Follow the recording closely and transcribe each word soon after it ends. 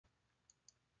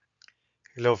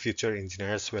Hello future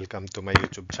engineers, welcome to my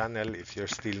YouTube channel. If you're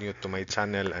still new to my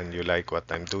channel and you like what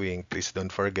I'm doing, please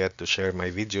don't forget to share my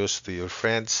videos to your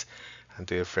friends and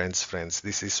to your friends' friends.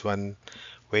 This is one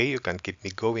way you can keep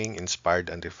me going, inspired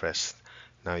and refreshed.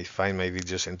 Now, if you find my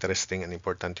videos interesting and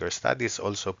important to your studies,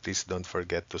 also please don't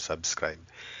forget to subscribe.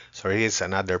 So here's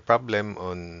another problem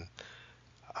on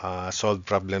solve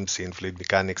problems in fluid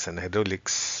mechanics and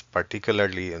hydraulics,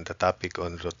 particularly on the topic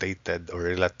on rotated or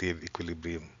relative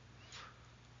equilibrium.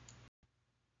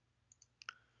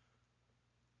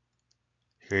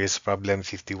 Here is problem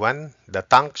 51. The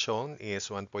tank shown is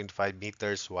 1.5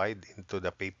 meters wide into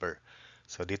the paper.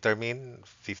 So determine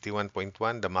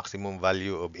 51.1 the maximum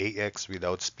value of AX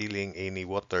without spilling any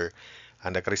water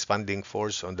and the corresponding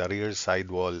force on the rear side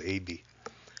wall AB.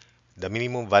 The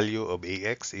minimum value of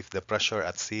AX if the pressure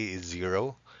at C is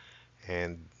 0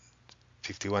 and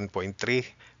 51.3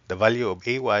 the value of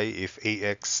AY if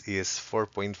AX is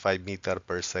 4.5 meter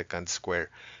per second square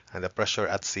and the pressure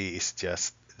at C is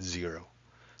just 0.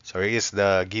 So here is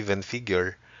the given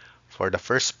figure. For the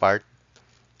first part,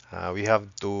 we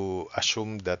have to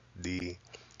assume that the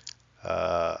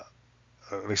uh,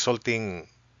 resulting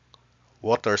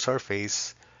water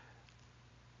surface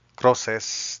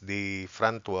crosses the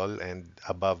front wall and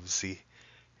above C.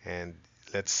 And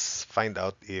let's find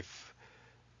out if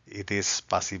it is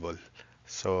possible.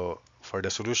 So for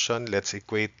the solution, let's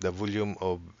equate the volume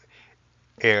of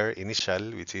air initial,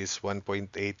 which is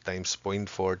 1.8 times zero point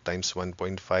 0.4 times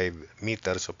 1.5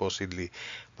 meters supposedly,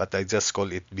 but I just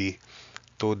call it B,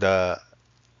 to the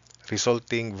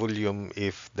resulting volume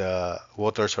if the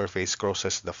water surface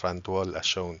crosses the front wall as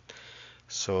shown.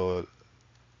 So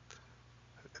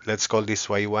let's call this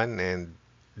Y1 and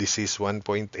this is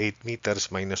 1.8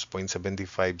 meters minus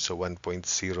 0.75, so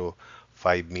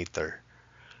 1.05 meter.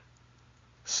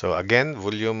 So again,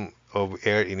 volume of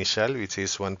air initial, which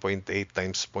is 1.8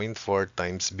 times zero point 0.4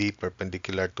 times B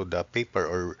perpendicular to the paper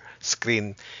or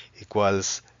screen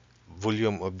equals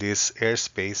volume of this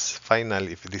airspace final,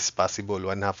 if it is possible,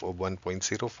 1/2 of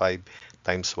 1.05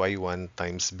 times y1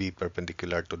 times b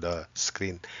perpendicular to the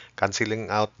screen. Canceling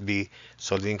out b,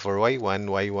 solving for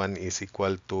y1 is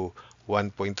equal to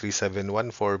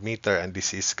 1.3714 meter, and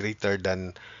this is greater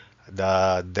than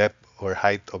the depth or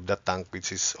height of the tank,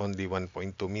 which is only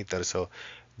 1.2 meters. So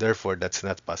therefore, that's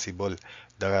not possible.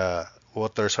 The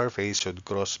water surface should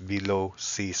cross below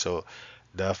C. So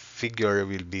the figure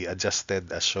will be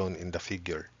adjusted as shown in the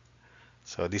figure.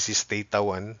 So this is theta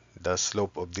 1, the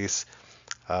slope of this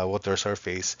water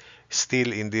surface.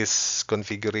 Still in this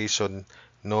configuration,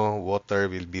 no water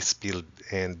will be spilled,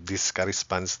 and this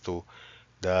corresponds to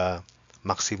the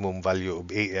maximum value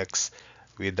of AX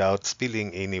without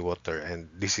spilling any water, and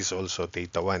this is also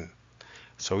theta 1.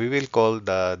 So we will call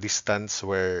the distance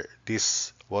where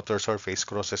this water surface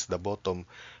crosses the bottom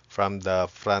from the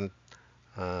front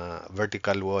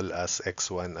vertical wall as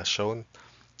x1 as shown,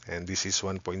 and this is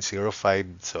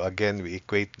 1.05. So again, we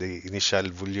equate the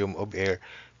initial volume of air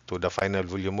to the final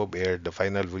volume of air. The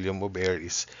final volume of air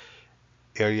is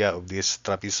area of this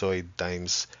trapezoid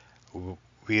times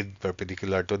width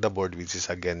perpendicular to the board, which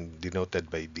is again denoted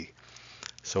by B.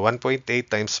 So 1.8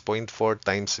 times zero point 0.4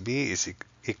 times B is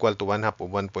equal to 1/2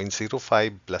 of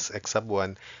 1.05 plus x sub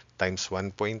 1 times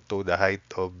 1.2, the height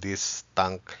of this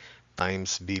tank,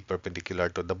 times B perpendicular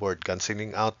to the board.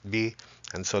 Cancelling out B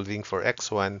and solving for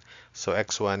x1, so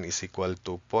x1 is equal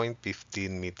to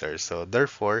 0.15 meters. So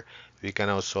therefore, we can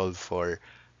now solve for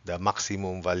the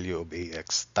maximum value of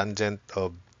AX. Tangent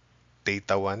of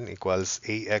theta 1 equals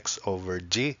AX over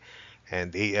G,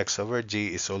 and AX over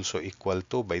G is also equal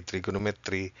to, by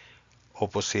trigonometry,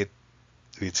 opposite,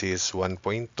 which is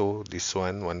 1.2, this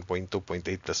one, 1.2,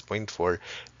 0.8 plus zero point 0.4,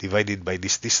 divided by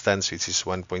this distance, which is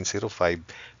 1.05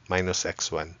 minus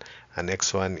x1. And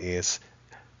x1 is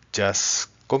just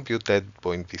computed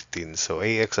 0.15. So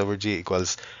AX over G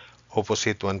equals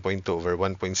opposite 1.2 over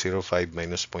 1.05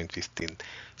 minus 0.15.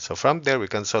 So from there, we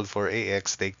can solve for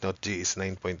AX. Take note, G is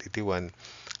 9.81.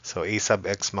 So A sub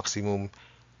X maximum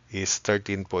is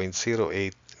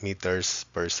 13.08 meters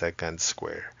per second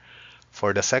square.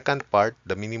 For the second part,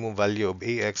 the minimum value of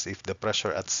AX if the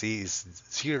pressure at C is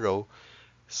 0.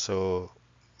 So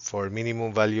for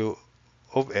minimum value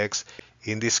of X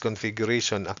in this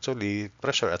configuration, actually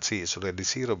pressure at C is already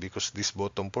 0 because this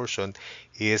bottom portion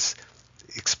is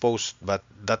exposed, but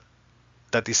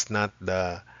that is not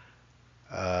the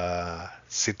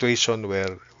situation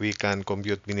where we can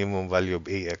compute minimum value of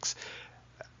AX.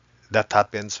 That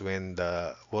happens when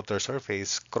the water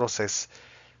surface crosses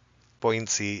point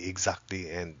C exactly,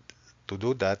 and to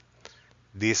do that,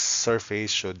 this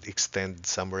surface should extend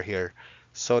somewhere here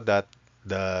so that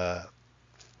the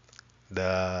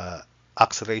the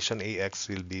acceleration AX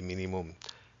will be minimum,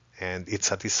 and it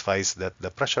satisfies that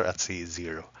the pressure at sea is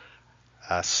zero.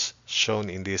 As shown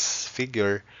in this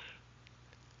figure,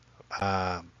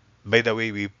 uh, by the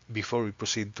way, before we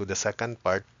proceed to the second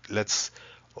part, let's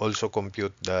also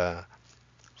compute the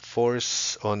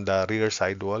force on the rear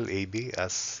sidewall AB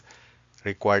as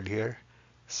required here.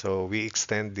 So we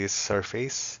extend this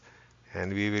surface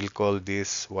and we will call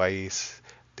this y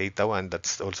theta 1,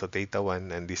 that's also theta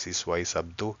 1, and this is y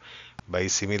sub 2. By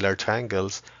similar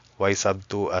triangles, y sub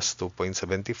 2 as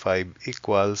 2.75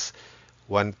 equals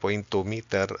 1.2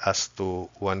 meter as to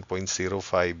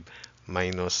 1.05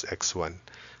 minus x1.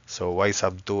 So y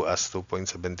sub 2 as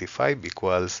 2.75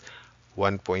 equals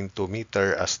 1.2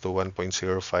 meter as to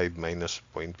 1.05 minus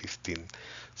 0.15.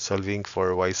 Solving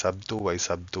for y sub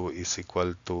 2 is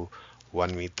equal to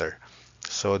 1 meter.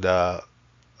 So the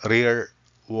rear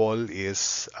wall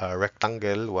is a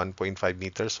rectangle 1.5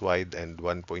 meters wide and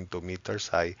 1.2 meters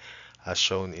high as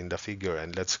shown in the figure,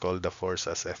 and let's call the force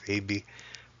as FAB.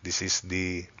 This is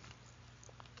the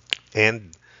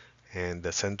end, and the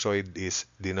centroid is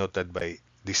denoted by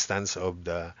distance of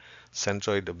the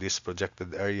centroid of this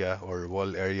projected area or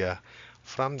wall area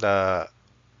from the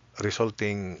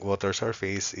resulting water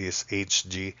surface is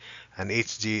Hg, and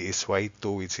Hg is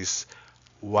y2, which is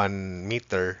 1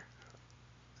 meter,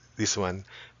 this one,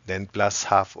 then plus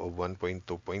half of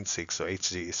 1.2.6, so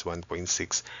Hg is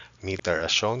 1.6 meter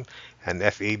as shown, and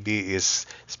FAB is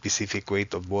specific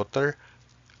weight of water,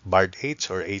 barred H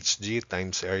or Hg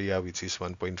times area, which is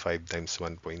 1.5 times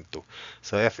 1.2.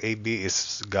 So FAB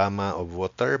is gamma of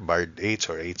water, barred H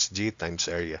or Hg times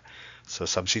area. So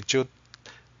substitute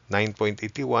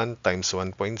 9.81 times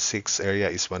 1.6, area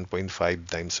is 1.5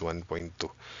 times 1.2.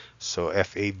 So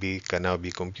FAB can now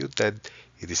be computed.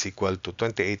 It is equal to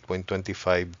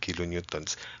 28.25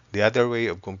 kilonewtons. The other way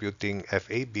of computing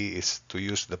FAB is to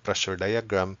use the pressure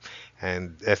diagram,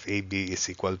 and FAB is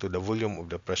equal to the volume of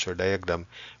the pressure diagram,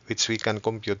 which we can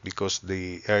compute because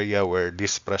the area where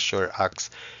this pressure acts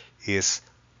is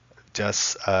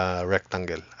just a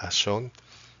rectangle as shown.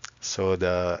 So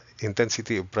the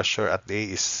intensity of pressure at A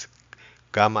is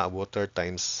gamma of water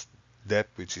times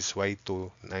depth, which is y2,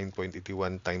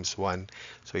 9.81 times 1.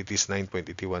 So it is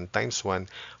 9.81 times 1,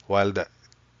 while the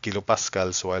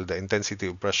kilopascals, while the intensity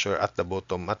of pressure at the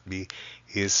bottom at B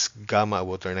is gamma of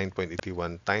water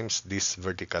 9.81 times this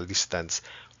vertical distance,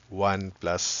 1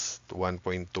 plus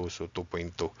 1.2, so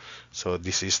 2.2. So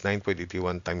this is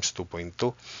 9.81 times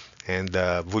 2.2, and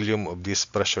the volume of this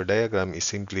pressure diagram is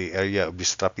simply area of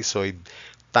this trapezoid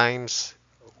times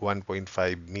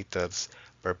 1.5 meters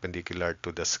perpendicular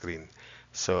to the screen.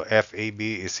 So FAB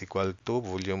is equal to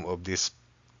volume of this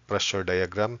pressure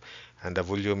diagram, and the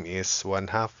volume is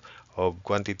 1/2 of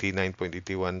quantity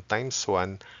 9.81 times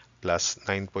 1 plus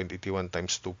 9.81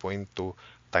 times 2.2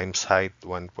 times height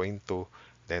 1.2,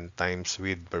 then times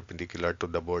width perpendicular to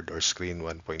the board or screen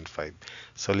 1.5.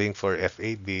 Solving for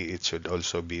FAB, it should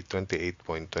also be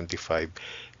 28.25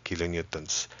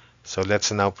 kilonewtons. So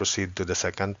let's now proceed to the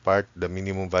second part, the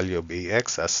minimum value of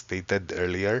AX. As stated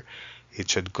earlier, it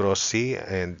should cross C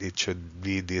and it should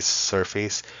be this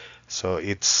surface. So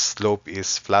its slope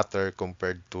is flatter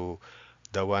compared to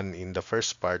the one in the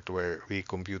first part where we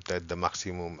computed the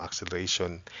maximum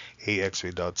acceleration AX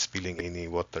without spilling any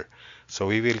water. So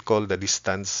we will call the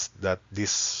distance that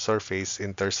this surface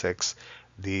intersects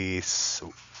this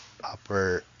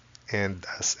upper end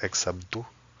as x sub 2.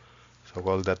 So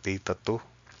call that theta 2.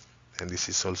 And this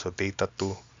is also theta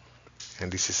 2,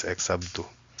 and this is x sub 2.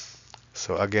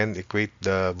 So again, equate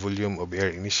the volume of air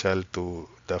initial to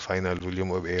the final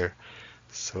volume of air.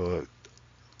 So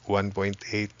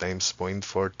 1.8 times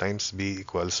 0.4 times b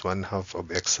equals 1/2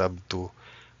 of x sub 2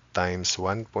 times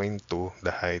 1.2,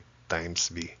 the height, times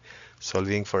b.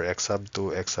 Solving for x sub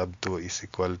 2 is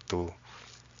equal to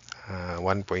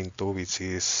 1.2, which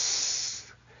is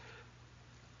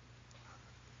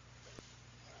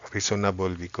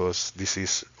reasonable because this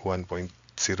is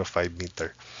 1.05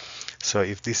 meter. So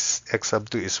if this x sub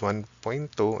 2 is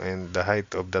 1.2 and the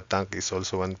height of the tank is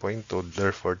also 1.2,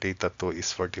 therefore theta 2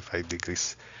 is 45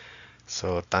 degrees.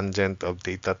 So tangent of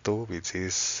theta 2, which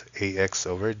is AX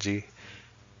over G,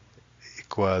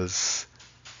 equals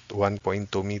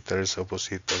 1.2 meters,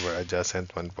 opposite over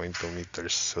adjacent 1.2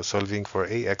 meters. So solving for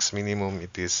AX minimum,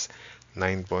 it is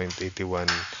 9.81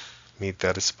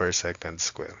 meters per second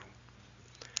square.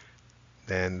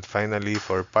 Then finally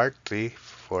for part 3,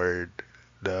 for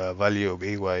the value of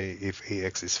AY, if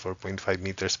AX is 4.5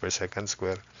 meters per second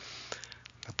square,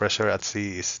 the pressure at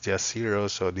sea is just 0,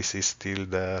 so this is still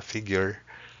the figure.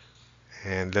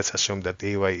 And let's assume that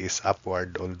AY is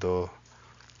upward, although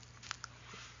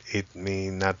it may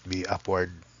not be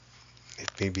upward, it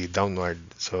may be downward.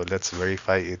 So let's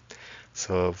verify it.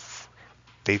 So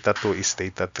theta 2 is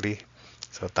theta 3.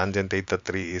 So tangent theta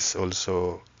 3 is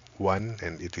also 1,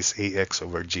 and it is ax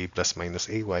over g plus minus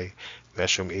ay. We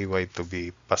assume ay to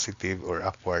be positive or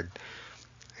upward,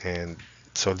 and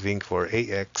solving for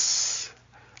ax,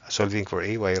 solving for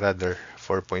ay rather,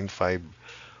 4.5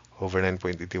 over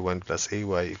 9.81 plus ay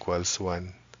equals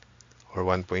 1, or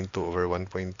 1.2 over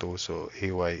 1.2. So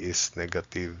ay is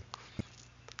negative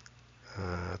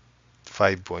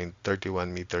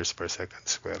 5.31 meters per second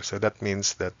square. So that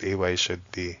means that ay should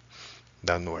be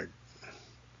downward.